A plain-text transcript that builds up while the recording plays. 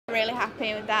Really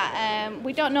happy with that.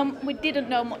 We didn't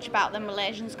know much about the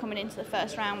Malaysians coming into the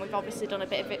first round. We've obviously done a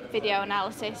bit of video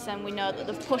analysis and we know that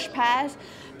they've pushed pairs,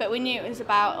 but we knew it was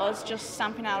about us just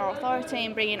stamping out our authority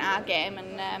and bringing our game.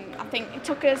 And I think it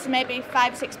took us maybe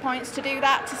 5 or 6 points to do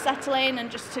that, to settle in and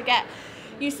just to get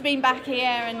used to being back here.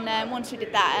 And once we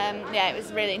did that, yeah, it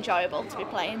was really enjoyable to be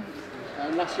playing.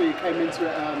 Last year you came into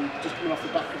it just coming off the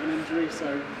back of an injury,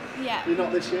 so yeah. You're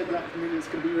not this year, but that means it's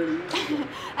going to be really easy.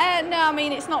 No, I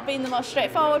mean it's not been the most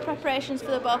straightforward preparations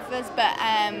for the both of us, but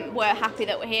we're happy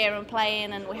that we're here and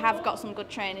playing, and we have got some good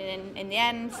training in the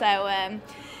end. So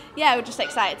yeah, we're just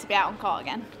excited to be out on court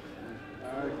again.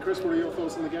 Chris, what are your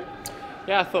thoughts on the game?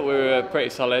 Yeah, I thought we were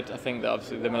pretty solid. I think that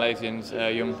obviously the Malaysians are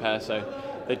a young pair, so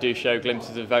they do show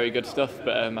glimpses of very good stuff,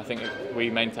 but I think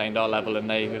we maintained our level and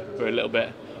they were a little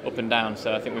bit up and down,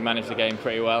 so I think we managed the game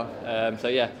pretty well. So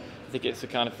yeah, I think it's the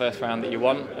kind of first round that you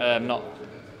want, not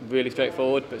really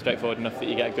straightforward, but straightforward enough that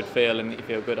you get a good feel and that you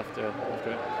feel good after it.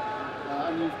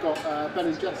 And you've got Ben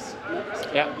and Jess next,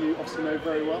 yeah. You obviously know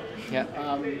very well. Yeah.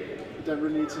 You don't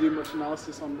really need to do much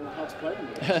analysis on how to play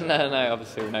them. No,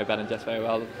 obviously we know Ben and Jess very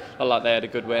well. I like they had a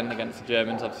good win against the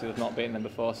Germans, obviously they've not beaten them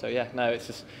before, so yeah, no,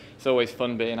 it's always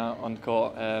fun being out on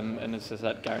court, and as I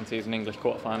said, guarantees an English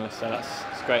quarter-finalist, so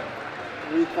it's great.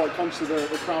 Were you quite conscious of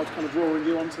the crowd kind of drawing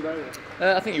you on today?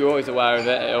 I think you're always aware of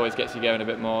it. It always gets you going a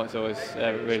bit more. It's always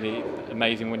really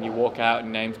amazing when you walk out and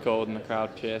your name's called and the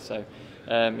crowd cheer. So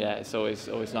yeah, it's always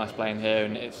nice playing here,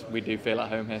 and we do feel at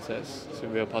home here, so it's a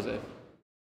real positive.